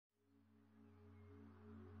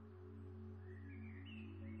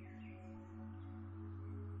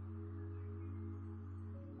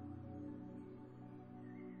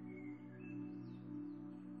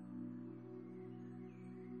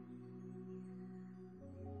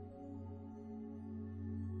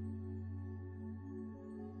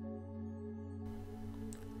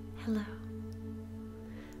Hello,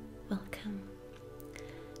 welcome.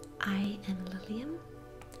 I am Lilium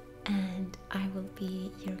and I will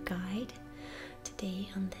be your guide today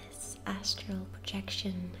on this astral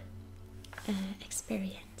projection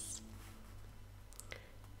experience.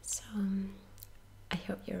 So, I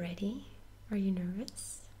hope you're ready. Are you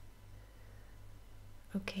nervous?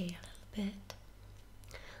 Okay, a little bit.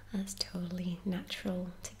 That's totally natural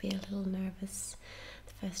to be a little nervous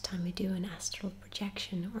the first time you do an astral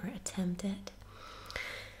projection or attempt it.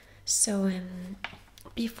 So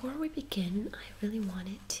before we begin, I really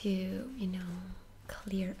wanted to,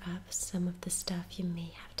 clear up some of the stuff you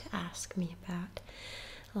may have to ask me about,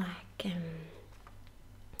 like, are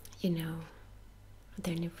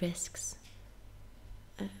there any risks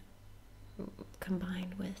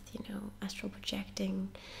combined with, astral projecting?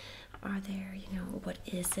 Are there, what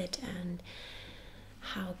is it and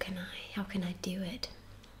how can I do it?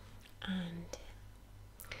 And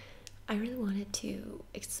I really wanted to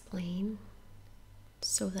explain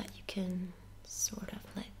so that you can sort of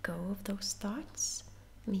let go of those thoughts,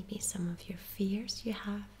 maybe some of your fears you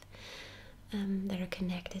have that are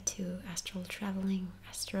connected to astral traveling,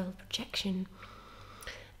 astral projection.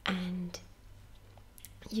 And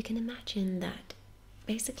you can imagine that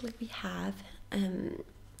basically we have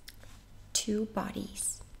two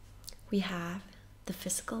bodies. We have the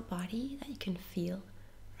physical body that you can feel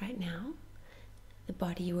right now, the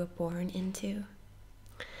body you were born into,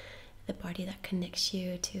 the body that connects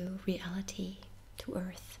you to reality, to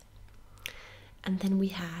earth. And then we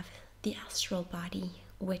have the astral body,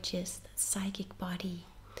 which is the psychic body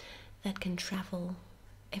that can travel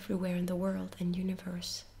everywhere in the world and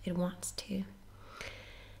universe it wants to.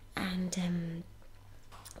 And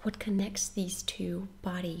what connects these two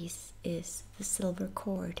bodies is the silver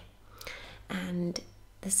cord. And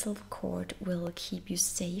the silver cord will keep you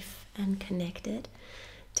safe and connected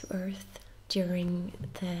to earth during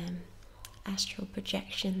the astral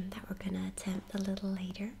projection that we're going to attempt a little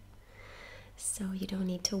later. So you don't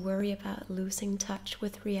need to worry about losing touch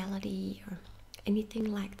with reality or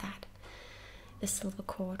anything like that. The silver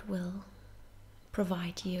cord will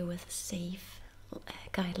provide you with a safe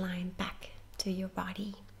guideline back to your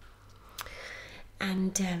body.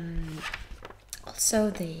 And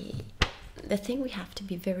also the thing we have to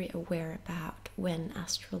be very aware about when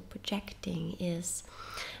astral projecting is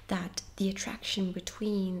that the attraction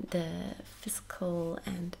between the physical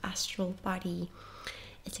and astral body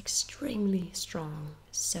is extremely strong.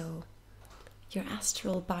 So your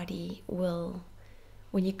astral body will,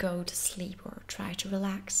 when you go to sleep or try to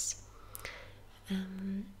relax,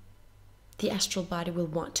 the astral body will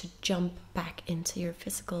want to jump back into your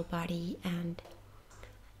physical body, and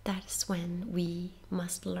that's when we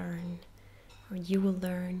must learn, or you will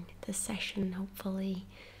learn this session hopefully,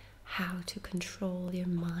 how to control your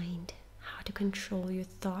mind, how to control your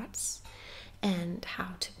thoughts, and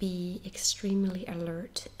how to be extremely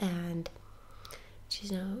alert and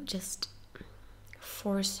just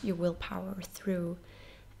force your willpower through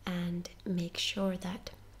and make sure that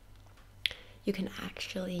you can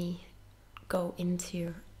actually go into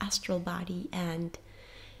your astral body and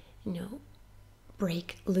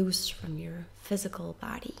break loose from your physical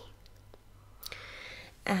body.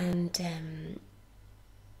 And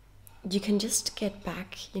you can just get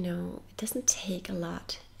back, it doesn't take a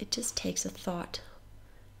lot. It just takes a thought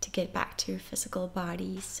to get back to your physical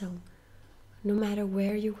body. So no matter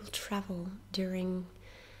where you will travel during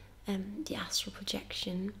the astral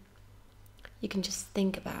projection, you can just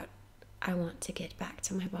think about, I want to get back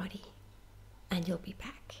to my body, and you'll be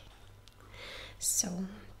back. So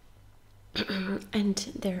and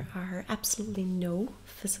there are absolutely no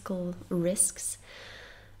physical risks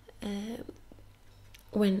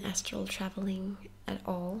when astral traveling at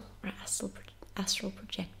all, or astral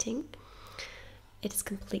projecting. It is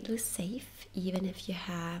completely safe, even if you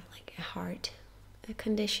have like a heart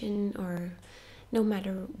condition, or no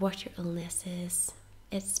matter what your illness is,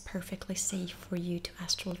 it's perfectly safe for you to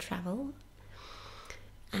astral travel.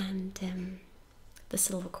 And the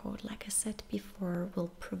silver cord, like I said before,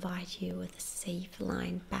 will provide you with a safe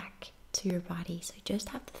line back to your body. So you just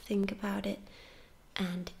have to think about it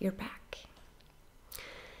and you're back.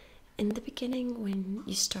 In the beginning, when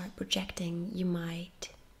you start projecting, you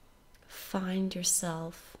might find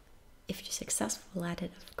yourself, if you're successful at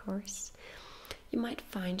it, of course, you might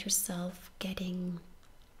find yourself getting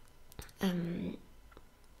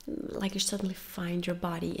like you suddenly find your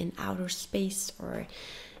body in outer space, or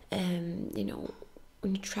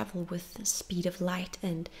when you travel with the speed of light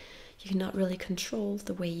and you cannot really control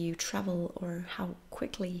the way you travel or how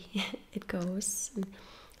quickly it goes and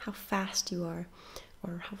how fast you are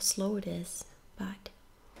or how slow it is. But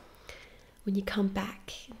when you come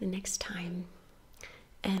back the next time,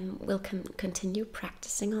 we'll continue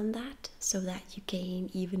practicing on that so that you gain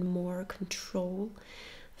even more control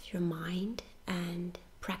of your mind. And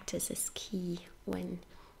practice is key when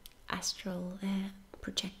astral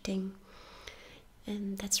projecting,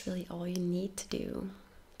 and that's really all you need to do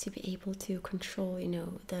to be able to control, you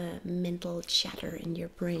know, the mental chatter in your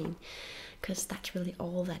brain, because that's really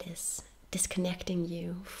all that is disconnecting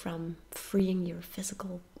you from freeing your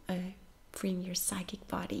physical, freeing your psychic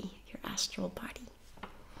body, your astral body.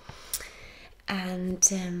 And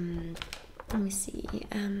let me see,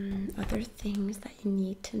 other things that you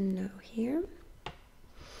need to know here.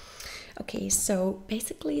 Okay, so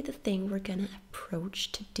basically the thing we're gonna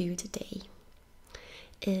approach to do today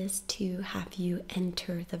is to have you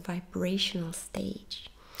enter the vibrational stage.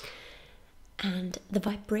 And the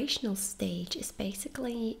vibrational stage is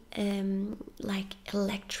basically like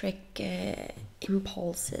electric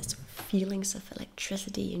impulses, feelings of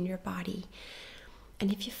electricity in your body.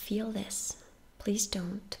 And if you feel this, please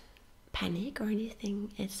don't panic or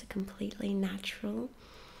anything. It's a completely natural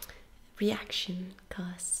reaction,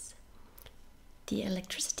 because the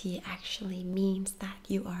electricity actually means that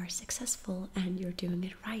you are successful and you're doing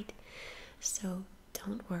it right. So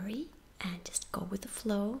don't worry and just go with the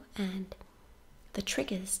flow. And the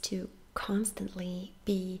trick is to constantly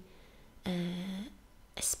be a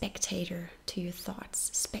spectator to your thoughts,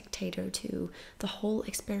 spectator to the whole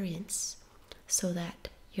experience, so that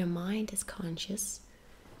your mind is conscious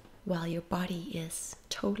while your body is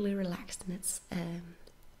totally relaxed, and it's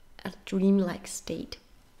a dreamlike state.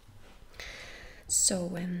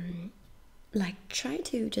 So like, try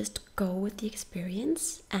to just go with the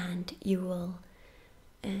experience and you will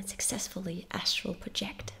successfully astral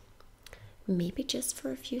project. Maybe just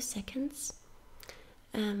for a few seconds,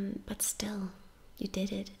 but still you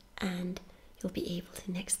did it, and you'll be able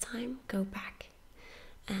to next time go back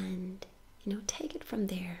and, you know, take it from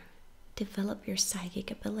there, develop your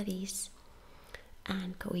psychic abilities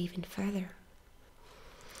and go even further.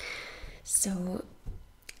 So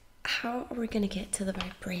how are we going to get to the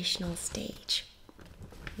vibrational stage?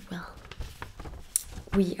 Well,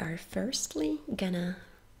 we are firstly gonna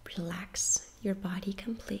relax your body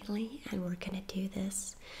completely, and we're gonna do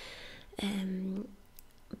this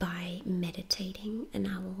by meditating, and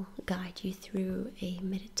I will guide you through a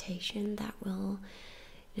meditation that will,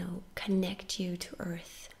 you know, connect you to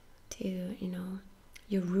earth, to, you know,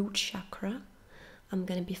 your root chakra. I'm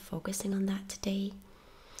gonna be focusing on that today.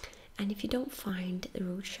 And if you don't find the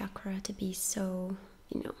root chakra to be so,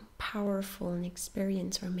 you know, powerful an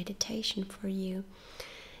experience or meditation for you,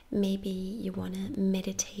 maybe you want to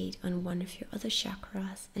meditate on one of your other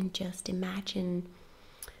chakras and just imagine,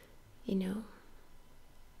 you know,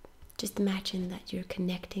 just imagine that you're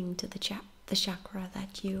connecting to the chakra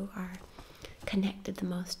that you are connected the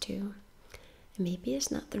most to. Maybe it's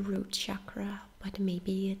not the root chakra, but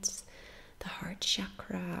maybe it's the heart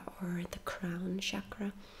chakra or the crown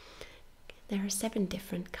chakra. There are 7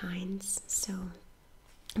 different kinds, so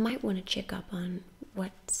you might want to check up on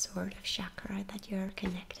what sort of chakra that you're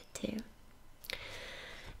connected to.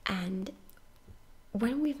 And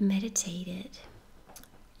when we've meditated,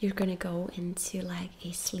 you're going to go into like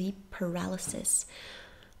a sleep paralysis.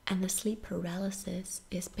 And the sleep paralysis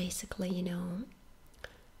is basically, you know,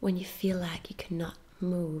 when you feel like you cannot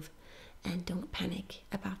move. And don't panic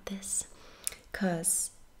about this,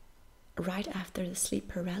 because right after the sleep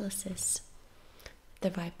paralysis, the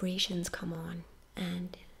vibrations come on,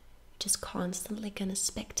 and just constantly gonna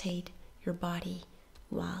spectate your body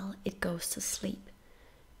while it goes to sleep,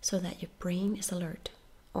 so that your brain is alert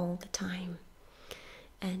all the time.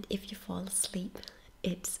 And if you fall asleep,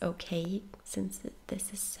 it's okay, since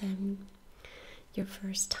this is your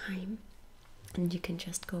first time, and you can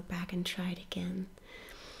just go back and try it again.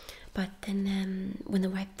 But then when the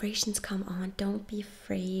vibrations come on, don't be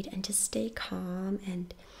afraid and just stay calm,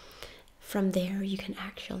 and from there you can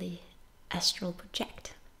actually astral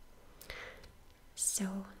project.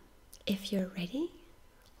 So if you're ready,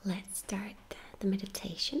 let's start the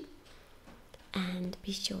meditation, and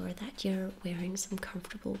be sure that you're wearing some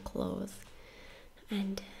comfortable clothes.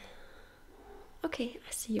 And okay,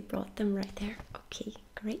 I see you brought them right there. Okay,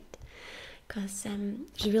 great. Because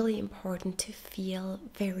it's really important to feel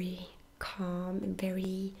very calm and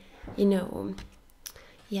very, you know,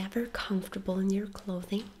 yeah, very comfortable in your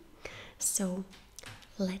clothing. So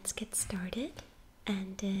let's get started,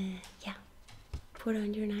 and yeah, put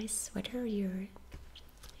on your nice sweater, your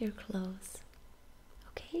clothes.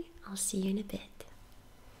 Okay, I'll see you in a bit.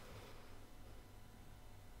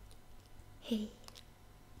 Hey,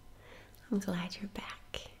 I'm glad you're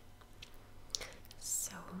back.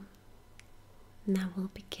 So Now we'll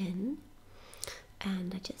begin,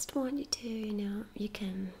 and I just want you to, you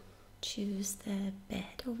can choose the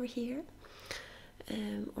bed over here,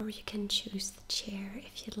 or you can choose the chair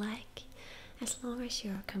if you'd like, as long as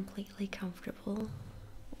you're completely comfortable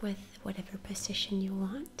with whatever position you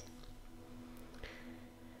want.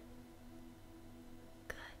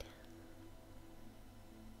 Good.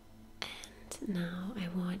 And now I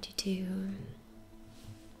want you to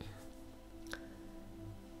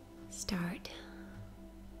start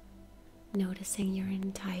noticing your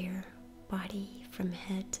entire body from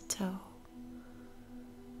head to toe.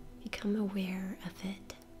 Become aware of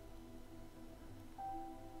it.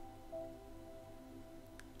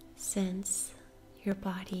 Sense your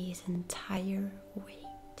body's entire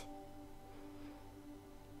weight.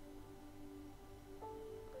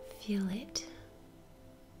 Feel it.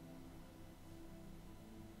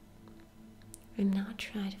 And now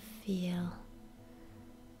try to feel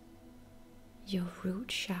your root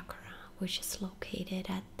chakra, which is located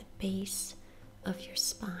at the base of your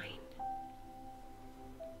spine.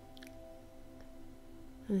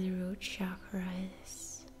 And the root chakra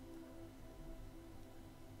is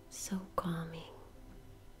so calming.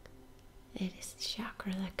 It is the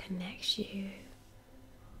chakra that connects you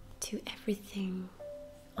to everything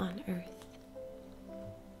on earth.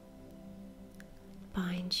 It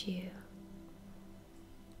binds you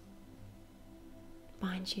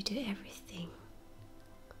to everything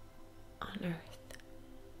on earth.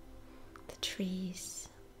 The trees,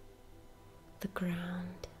 the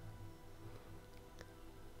ground,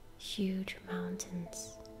 huge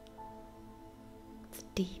mountains, the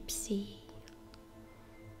deep sea.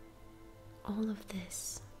 All of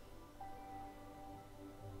this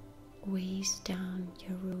weighs down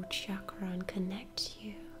your root chakra and connects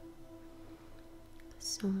you.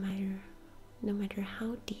 So no matter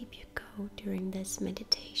how deep you go during this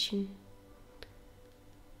meditation,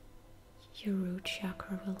 your root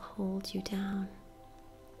chakra will hold you down.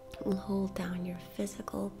 It will hold down your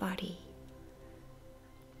physical body.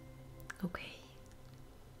 Okay,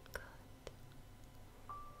 good.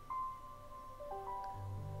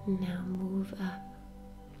 Now move up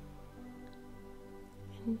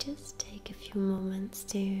and just take a few moments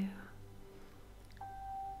to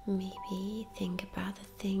maybe think about the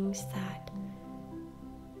things that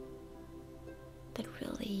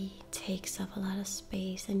really takes up a lot of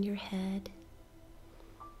space in your head.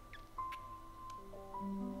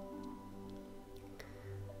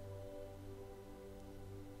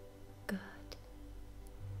 Good.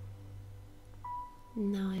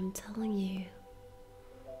 Now I'm telling you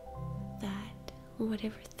that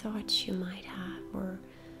whatever thoughts you might have or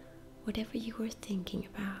whatever you were thinking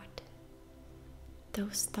about,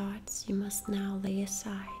 those thoughts you must now lay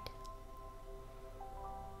aside.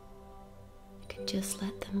 You can just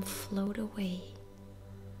let them float away.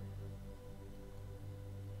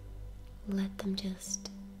 Let them just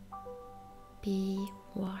be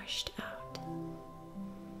washed out.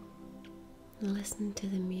 Listen to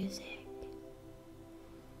the music.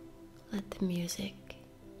 Let the music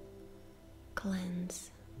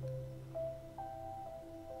cleanse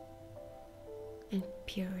and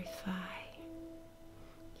purify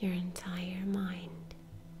your entire mind.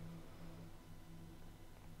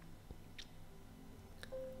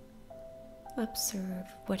 Observe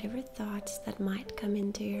whatever thoughts that might come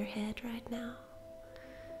into your head right now.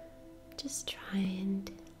 Just try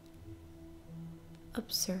and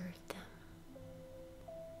observe them.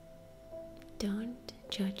 Don't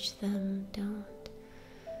judge them. Don't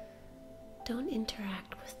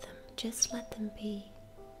interact with them. Just let them be.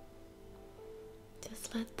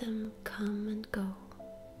 Just let them come and go.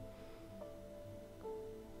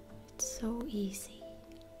 It's so easy.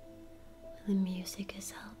 The music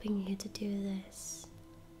is helping you to do this.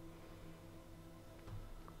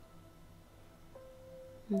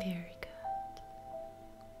 Very good.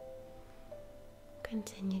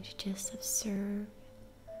 Continue to just observe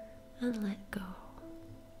and let go.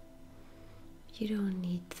 You don't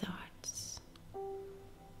need thoughts.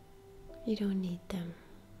 You don't need them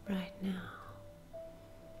right now.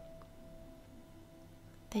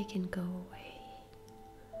 They can go away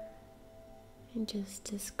and just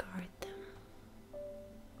discard them.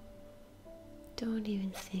 Don't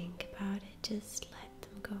even think about it, just let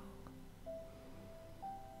them go.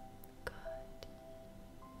 Good.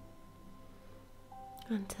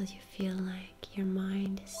 Until you feel like your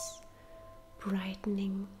mind is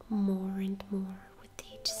brightening more and more with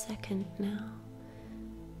each second now,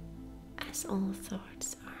 as all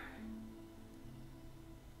thoughts are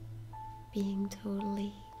being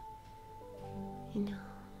totally,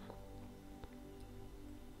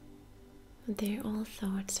 all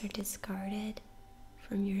thoughts are discarded.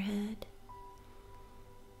 from your head.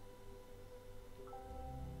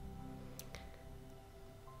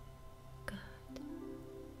 Good.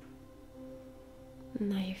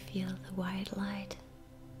 Now you feel the white light.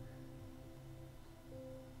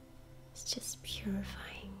 It's just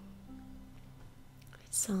purifying.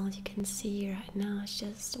 It's all you can see right now. It's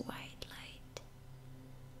just white light.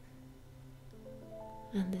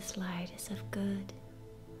 And this light is of good.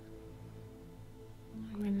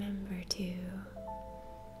 And remember to,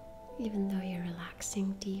 even though you're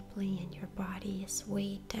relaxing deeply and your body is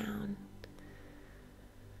weighed down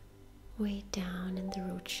in the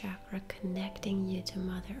root chakra, connecting you to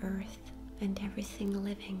Mother Earth and everything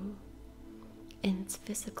living in its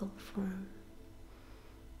physical form.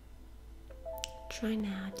 Try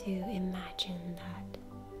now to imagine that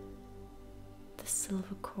the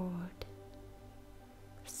silver cord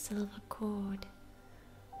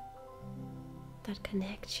that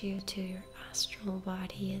connects you to your astral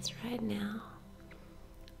body is right now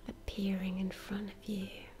appearing in front of you.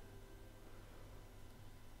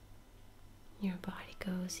 Your body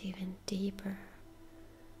goes even deeper.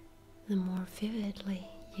 The more vividly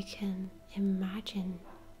you can imagine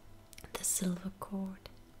the silver cord,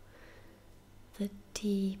 the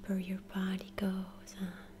deeper your body goes,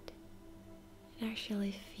 and it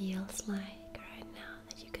actually feels like right now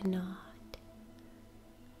that you cannot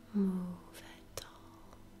move at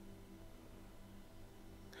all.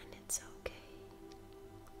 And it's okay.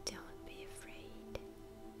 Don't be afraid.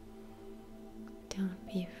 Don't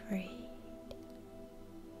be afraid.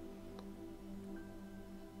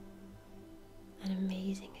 An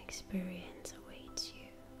amazing experience awaits you.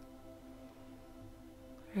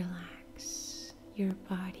 Relax your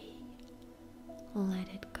body. Let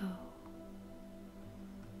it go.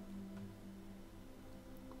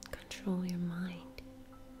 Control your mind.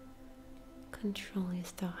 Control your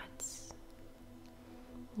thoughts.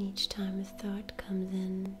 Each time a thought comes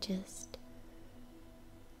in, just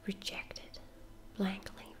reject it.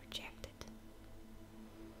 Blankly reject it.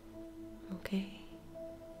 Okay?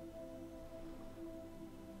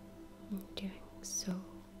 You're doing so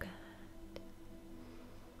good.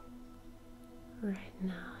 Right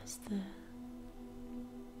now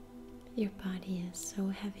your body is so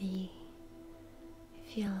heavy. It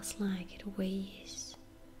feels like it weighs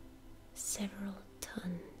several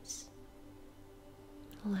tons.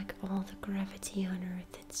 Like all the gravity on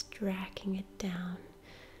Earth, it's dragging it down,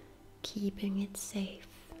 keeping it safe,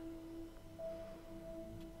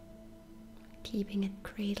 keeping it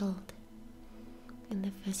cradled in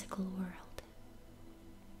the physical world,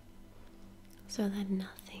 so that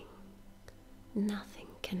nothing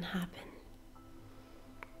can happen.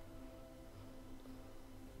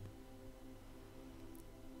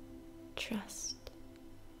 Trust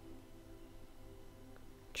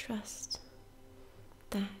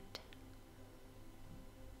that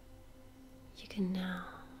you can now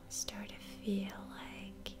start to feel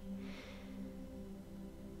like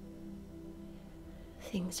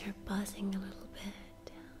things are buzzing a little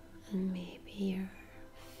bit, and maybe you're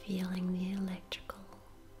feeling the electrical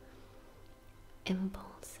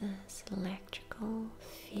impulses, electrical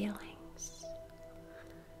feelings.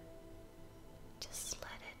 Just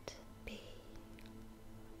let it be.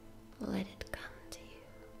 Let it come to you.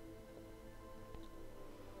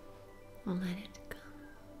 Let it come.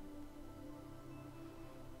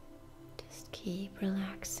 Just keep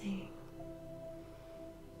relaxing.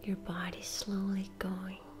 Your body slowly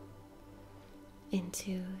going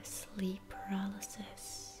into sleep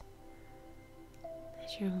paralysis.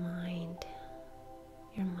 As your mind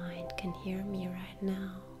can hear me right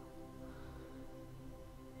now.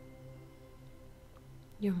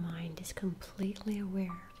 Your mind is completely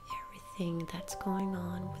aware of everything that's going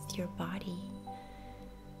on with your body.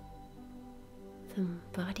 The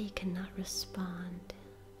body cannot respond,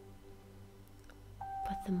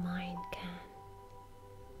 but the mind can,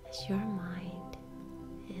 as your mind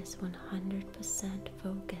is 100%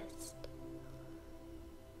 focused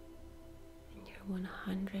and you're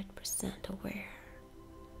 100% aware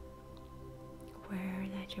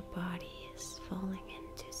that your body is falling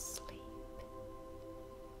into sleep.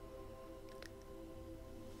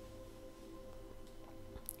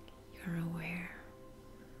 You're aware,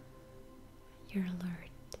 you're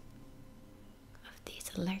alert of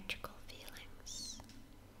these electrical feelings,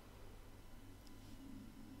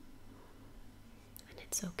 and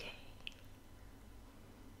it's okay.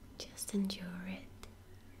 Just endure it,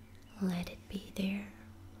 let it be there.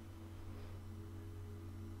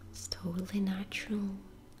 It's totally natural.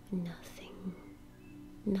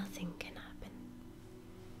 Nothing can happen.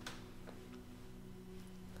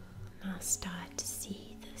 Now start to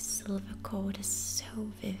see the silver cord is so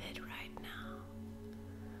vivid right now.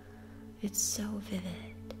 It's so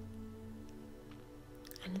vivid.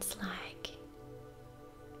 And it's like,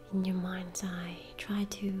 in your mind's eye, try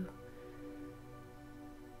to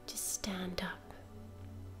just stand up,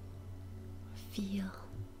 feel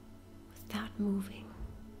without moving,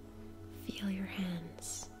 feel your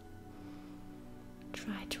hands,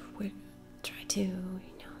 try to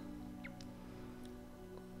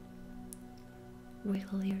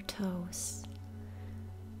wiggle your toes,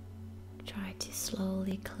 try to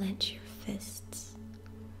slowly clench your fists,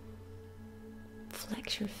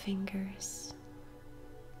 flex your fingers.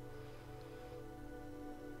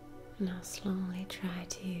 Now slowly try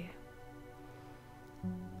to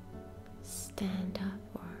stand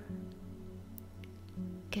up or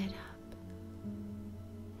get up.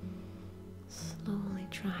 Slowly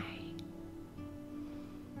try.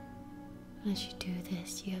 As you do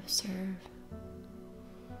this, you observe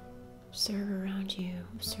around you,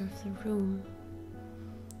 observe the room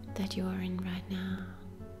that you are in right now,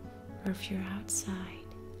 or if you're outside,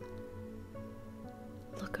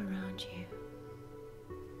 look around you.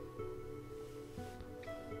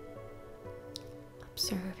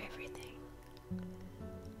 Observe everything.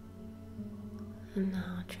 And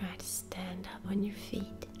now try to stand up on your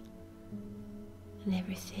feet, and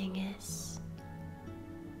everything is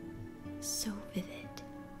so vivid.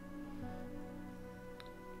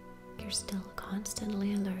 You're still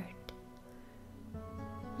constantly alert.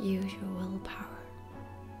 Use your willpower.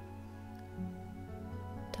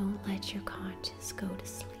 Don't let your conscience go to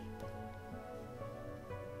sleep.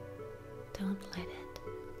 Don't let it.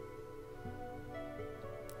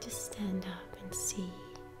 Just stand up and see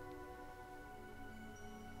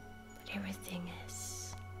that everything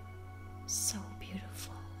is so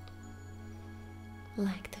beautiful.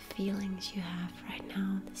 Like the feelings you have right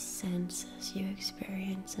now, the senses you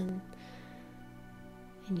experience in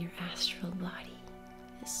your astral body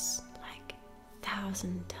is like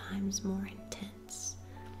 1,000 times more intense.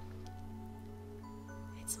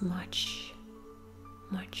 It's much,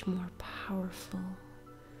 much more powerful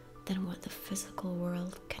than what the physical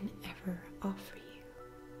world can ever offer you.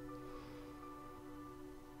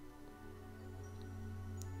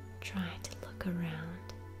 Try to look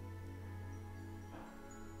around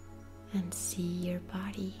and see your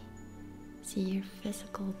body, see your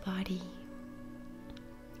physical body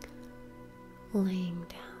laying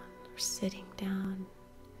down or sitting down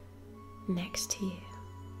next to you.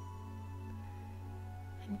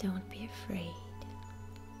 And don't be afraid.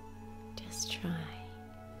 Just try.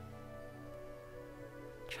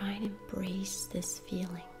 Try and embrace this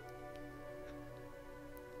feeling.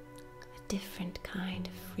 A different kind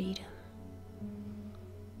of freedom.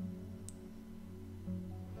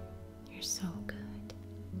 You're so good.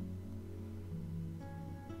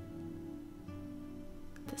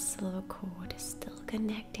 The silver cord is still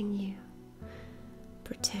connecting you,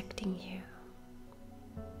 protecting you.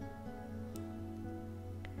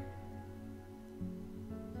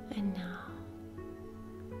 And now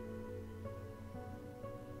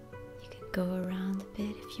you can go around a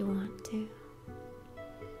bit if you want to,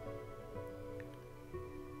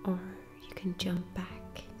 or you can jump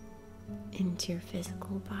back into your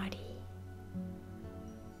physical body.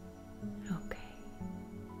 Okay.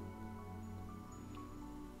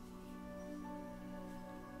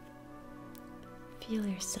 Feel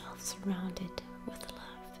yourself surrounded with love.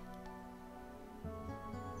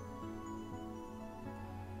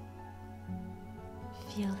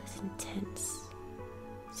 Feel this intense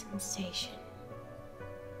sensation.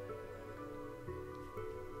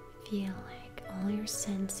 Feel like all your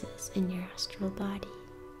senses in your astral body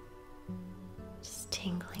just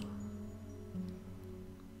tingling,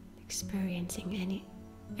 experiencing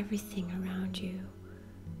everything around you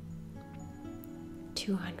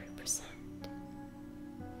 200%.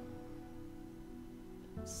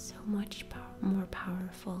 So much more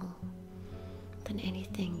powerful than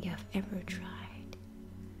anything you have ever tried.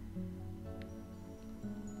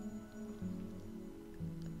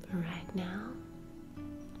 But right now,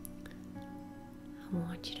 I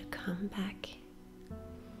want you to come back,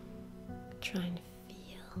 try and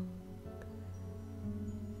feel,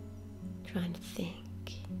 try and think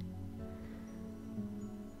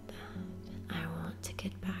that I want to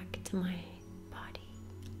get back to my body.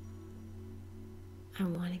 I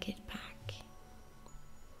want to get back.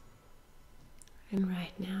 And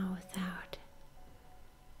right now, without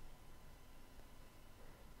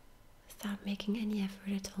making any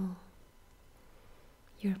effort at all,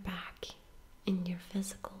 you're back in your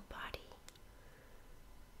physical body.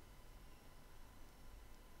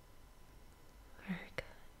 Very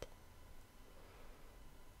good.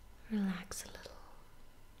 Relax a little.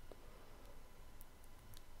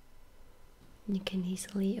 You can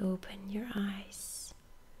easily open your eyes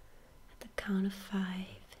at the count of 5,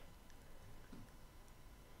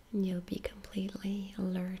 and you'll be completely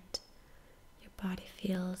alert. Your body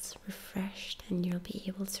feels refreshed, and you'll be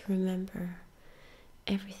able to remember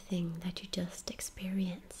everything that you just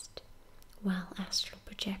experienced while astral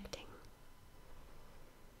projecting.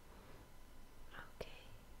 Okay.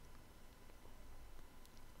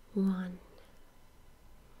 1.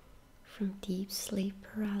 From deep sleep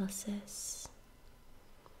paralysis.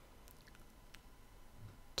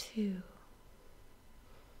 2.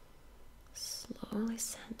 Slowly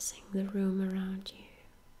sensing the room around you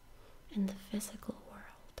in the physical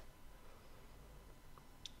world.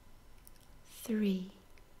 3.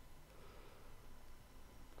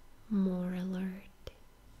 More alert.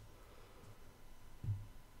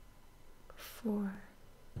 4.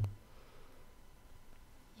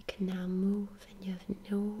 You can now move, and you have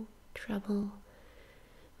no trouble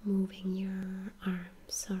moving your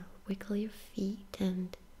arms or wiggle your feet,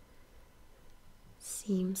 and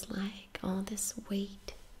seems like all this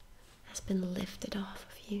weight has been lifted off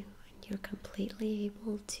of you, and you're completely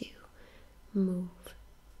able to move.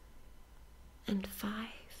 And 5,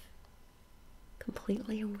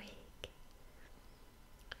 completely awake.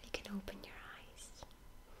 You can open your eyes.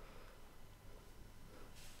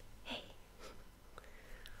 Hey.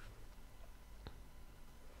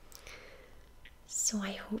 So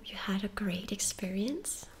I hope you had a great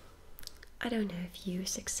experience. I don't know if you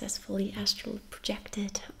successfully astral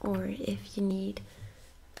projected, or if you need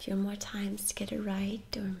a few more times to get it right,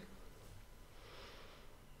 or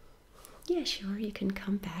yeah, sure, you can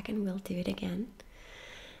come back and we'll do it again.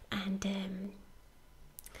 And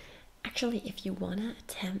actually, if you want to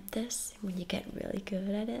attempt this, when you get really good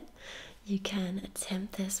at it, you can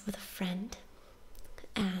attempt this with a friend,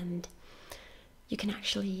 and you can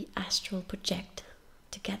actually astral project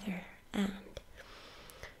together, and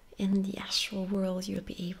in the astral world you'll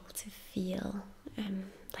be able to feel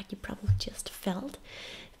like you probably just felt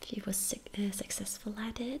if you were successful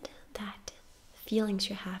at it, that feelings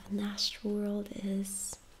you have in the astral world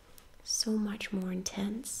is so much more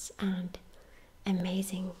intense and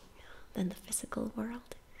amazing than the physical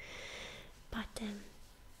world. But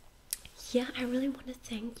yeah, I really want to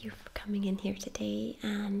thank you for coming in here today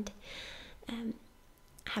and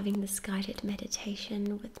having this guided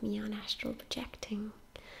meditation with me on astral projecting.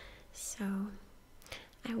 So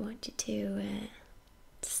I want you to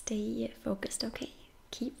stay focused, okay?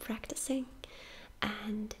 Keep practicing,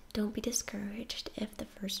 and don't be discouraged if the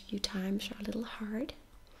first few times are a little hard,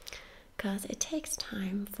 because it takes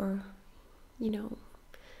time for,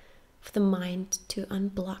 for the mind to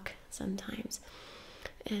unblock sometimes,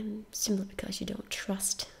 simply because you don't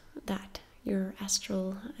trust that your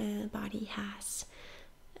astral body has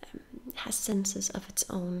senses of its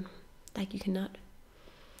own. Like, you cannot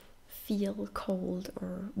feel cold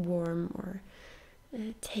or warm or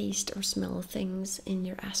taste or smell things in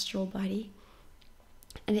your astral body.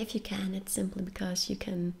 And if you can, it's simply because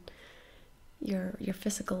your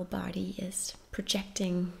physical body is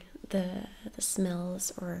projecting the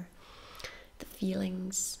smells or the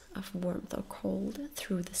feelings of warmth or cold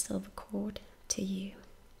through the silver cord to you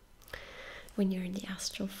when you're in the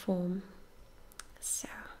astral form. So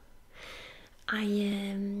I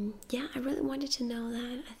really wanted to know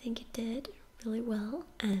that. I think you did really well,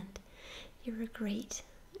 and you were great.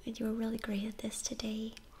 You were really great at this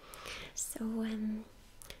today. So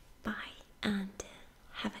bye, and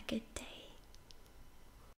have a good